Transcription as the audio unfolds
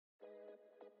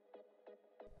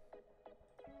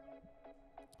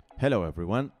Hello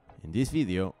everyone, in this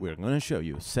video we are going to show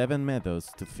you 7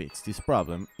 methods to fix this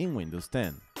problem in Windows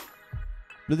 10.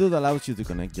 Bluetooth allows you to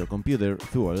connect your computer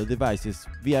through other devices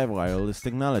via wireless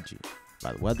technology,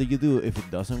 but what do you do if it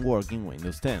doesn't work in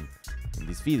Windows 10? In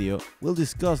this video, we'll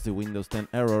discuss the Windows 10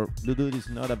 error "Bluetooth is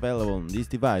not available on this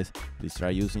device, please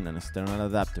try using an external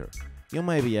adapter." You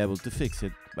may be able to fix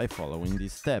it by following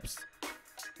these steps.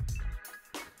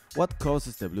 What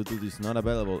causes the Bluetooth is not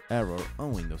available error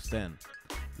on Windows 10?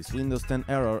 This Windows 10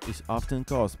 error is often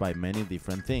caused by many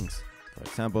different things. For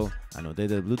example, an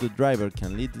outdated Bluetooth driver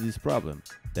can lead to this problem.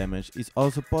 Damage is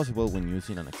also possible when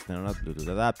using an external Bluetooth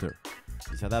adapter.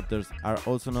 These adapters are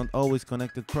also not always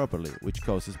connected properly, which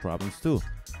causes problems too.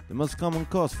 The most common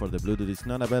cause for the Bluetooth is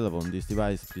not available on this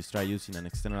device, please try using an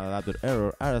external adapter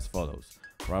error are as follows: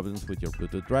 problems with your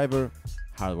Bluetooth driver,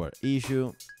 hardware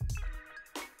issue,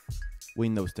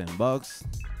 Windows 10 bugs,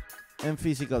 and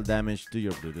physical damage to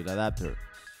your Bluetooth adapter.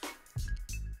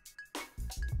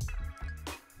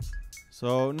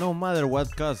 So no matter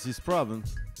what caused this problem,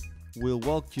 we'll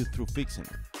walk you through fixing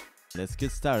it. Let's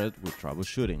get started with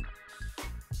troubleshooting.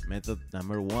 Method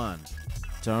number 1.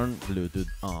 Turn Bluetooth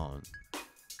on.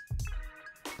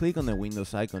 Click on the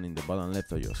Windows icon in the bottom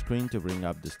left of your screen to bring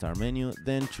up the Start menu,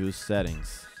 then choose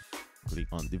Settings. Click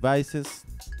on Devices.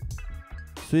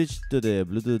 Switch to the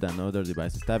Bluetooth and Other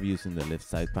Devices tab using the left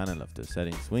side panel of the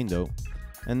Settings window,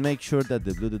 and make sure that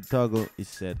the Bluetooth toggle is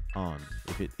set on.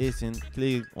 If it isn't,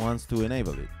 click once to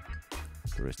enable it.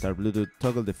 To restart Bluetooth,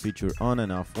 toggle the feature on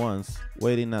and off once,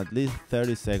 waiting at least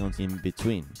 30 seconds in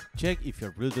between. Check if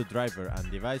your Bluetooth driver and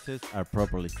devices are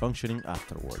properly functioning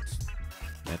afterwards.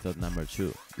 Method number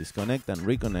 2. Disconnect and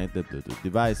reconnect the Bluetooth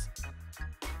device.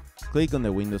 Click on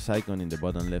the Windows icon in the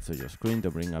bottom left of your screen to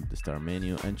bring up the Start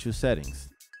menu and choose Settings.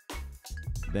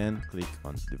 Then click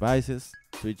on Devices,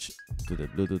 switch to the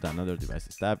Bluetooth and Other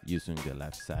Devices tab using the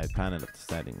left side panel of the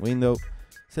setting window.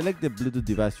 Select the Bluetooth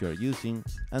device you are using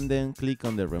and then click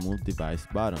on the Remove Device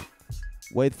button.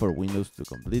 Wait for Windows to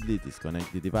completely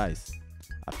disconnect the device.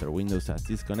 After Windows has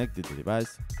disconnected the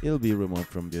device, it will be removed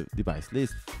from the device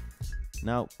list.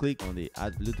 Now click on the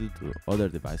Add Bluetooth to Other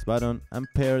Device button and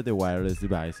pair the wireless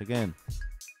device again.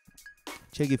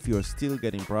 Check if you are still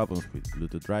getting problems with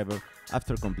Bluetooth driver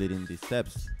after completing these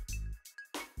steps.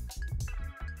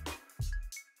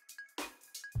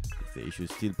 If the issue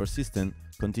is still persistent,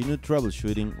 continue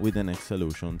troubleshooting with the next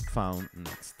solution found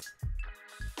next.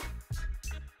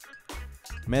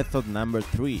 Method number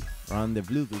 3. Run the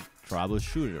Bluetooth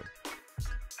Troubleshooter.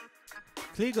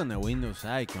 Click on the Windows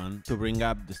icon to bring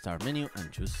up the Start menu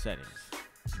and choose Settings.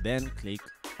 Then click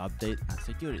Update and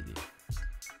Security.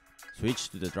 Switch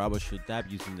to the Troubleshoot tab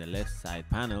using the left side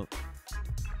panel.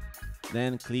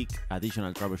 Then click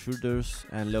Additional Troubleshooters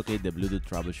and locate the Bluetooth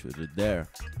troubleshooter there.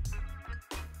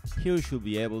 Here you should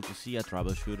be able to see a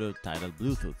troubleshooter titled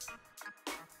Bluetooth.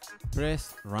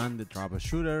 Press Run the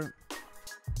Troubleshooter.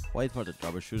 Wait for the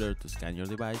troubleshooter to scan your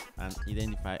device and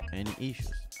identify any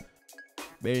issues.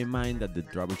 Bear in mind that the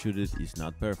troubleshooter is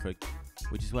not perfect,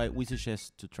 which is why we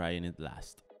suggest to trying it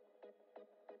last.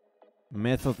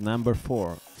 Method number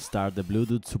 4. Start the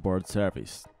Bluetooth support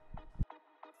service.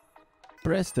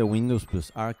 Press the Windows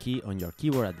plus R key on your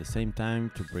keyboard at the same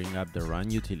time to bring up the Run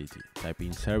utility. Type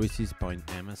in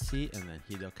services.msc and then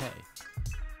hit OK.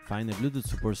 Find the Bluetooth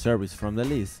support service from the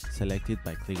list, select it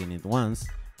by clicking it once,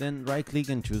 then right-click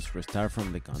and choose Restart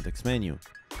from the context menu.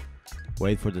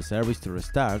 Wait for the service to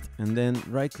restart and then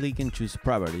right-click and choose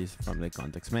Properties from the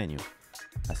context menu.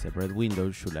 A separate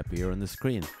window should appear on the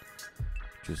screen.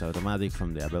 Choose Automatic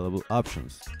from the available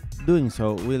options. Doing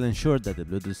so will ensure that the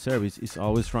Bluetooth service is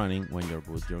always running when you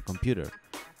boot your computer.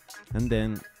 And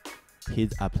then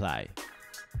hit Apply.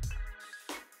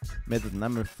 Method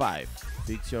number 5.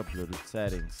 Fix your Bluetooth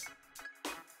settings.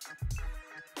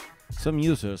 Some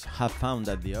users have found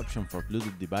that the option for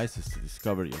Bluetooth devices to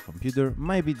discover your computer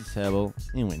might be disabled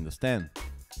in Windows 10.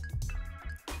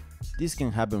 This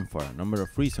can happen for a number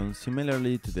of reasons,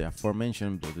 similarly to the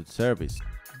aforementioned Bluetooth service.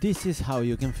 This is how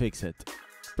you can fix it.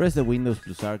 Press the Windows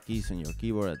plus R keys on your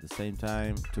keyboard at the same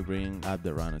time to bring up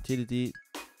the Run utility.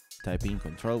 Type in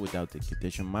Control without the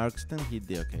quotation marks, then hit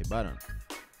the OK button.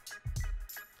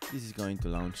 This is going to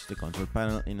launch the control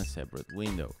panel in a separate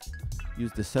window.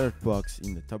 Use the search box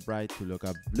in the top right to look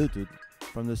up Bluetooth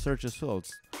from the search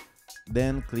results.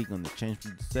 Then click on the Change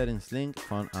Bluetooth Settings link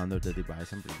found under the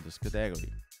Device and Bluetooth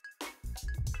category.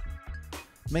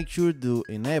 Make sure to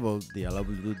enable the Allow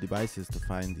Bluetooth devices to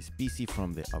find this PC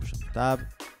from the Options tab.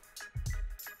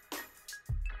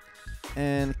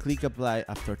 And click Apply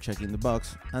after checking the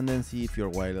box and then see if your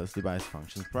wireless device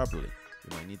functions properly.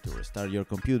 You might need to restart your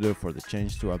computer for the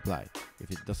change to apply.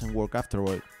 If it doesn't work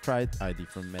afterward, try a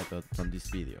different method from this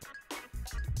video.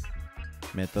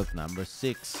 Method number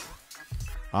 6.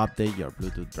 Update your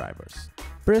Bluetooth drivers.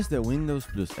 Press the Windows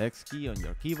plus X key on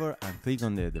your keyboard and click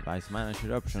on the Device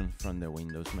Manager option from the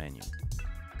Windows menu.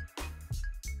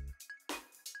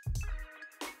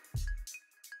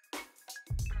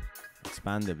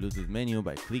 Expand the Bluetooth menu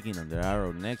by clicking on the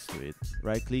arrow next to it.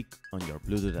 Right-click on your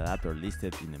Bluetooth adapter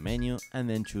listed in the menu and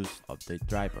then choose Update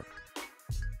Driver.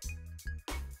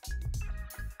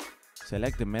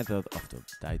 Select the method of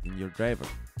updating your driver.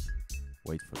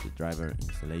 Wait for the driver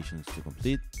installations to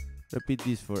complete. Repeat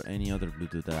this for any other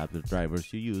Bluetooth adapter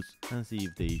drivers you use and see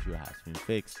if the issue has been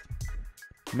fixed.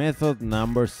 Method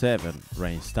number 7.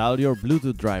 Reinstall your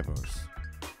Bluetooth drivers.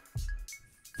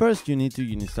 First, you need to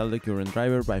uninstall the current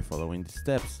driver by following the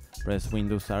steps. Press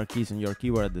Windows R keys on your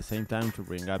keyboard at the same time to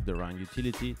bring up the run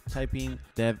utility. Type in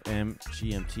devmgmt.msc.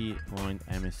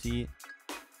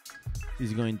 This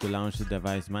is going to launch the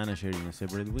Device Manager in a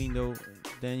separate window.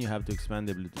 Then you have to expand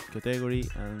the Bluetooth category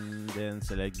and then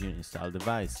select Uninstall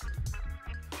Device.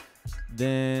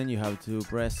 Then you have to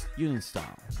press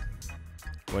Uninstall.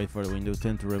 Wait for Windows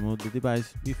 10 to remove the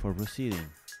device before proceeding.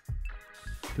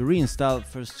 To reinstall,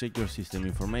 first check your system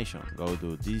information. Go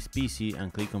to This PC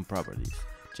and click on Properties.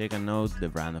 Check and note the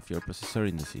brand of your processor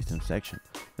in the System section.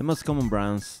 The most common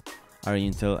brands are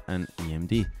Intel and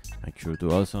AMD. Make sure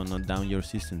to also note down your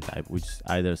system type, which is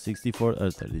either 64 or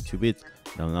 32-bit.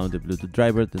 Download the Bluetooth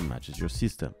driver that matches your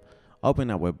system.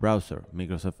 Open a web browser.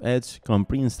 Microsoft Edge comes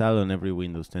pre-installed on every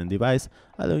Windows 10 device,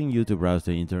 allowing you to browse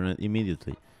the internet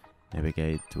immediately.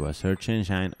 Navigate to a search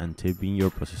engine and type in your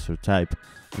processor type,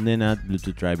 and then add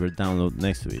Bluetooth driver download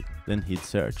next to it, then hit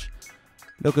search.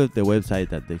 Look at the website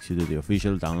that takes you to the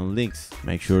official download links.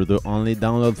 Make sure to only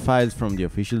download files from the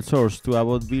official source to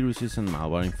avoid viruses and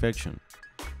malware infection.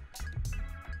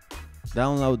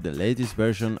 Download the latest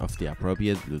version of the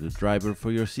appropriate Bluetooth driver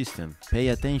for your system. Pay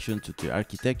attention to the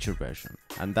architecture version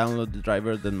and download the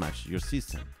driver that matches your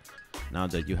system. Now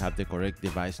that you have the correct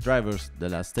device drivers, the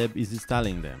last step is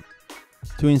installing them.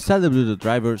 To install the Bluetooth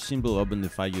driver, simply open the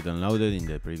file you downloaded in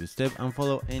the previous step and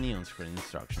follow any on-screen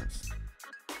instructions.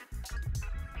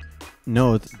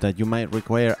 Note that you might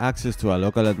require access to a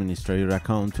local administrator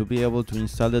account to be able to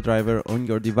install the driver on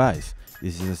your device.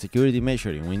 This is a security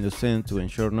measure in Windows 10 to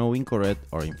ensure no incorrect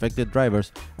or infected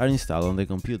drivers are installed on the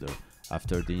computer.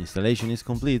 After the installation is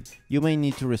complete, you may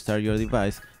need to restart your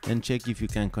device and check if you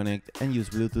can connect and use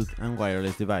Bluetooth and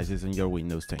wireless devices on your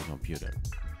Windows 10 computer.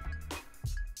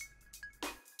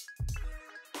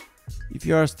 If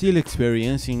you are still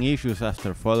experiencing issues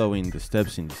after following the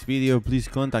steps in this video, please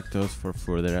contact us for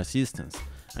further assistance.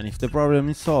 And if the problem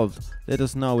is solved, let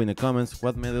us know in the comments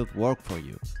what method worked for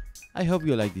you. I hope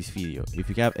you like this video. If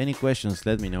you have any questions,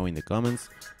 let me know in the comments.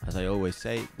 As I always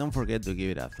say, don't forget to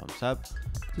give it a thumbs up.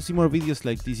 To see more videos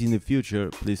like this in the future,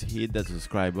 please hit that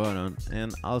subscribe button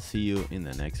and I'll see you in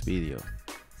the next video.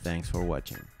 Thanks for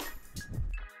watching.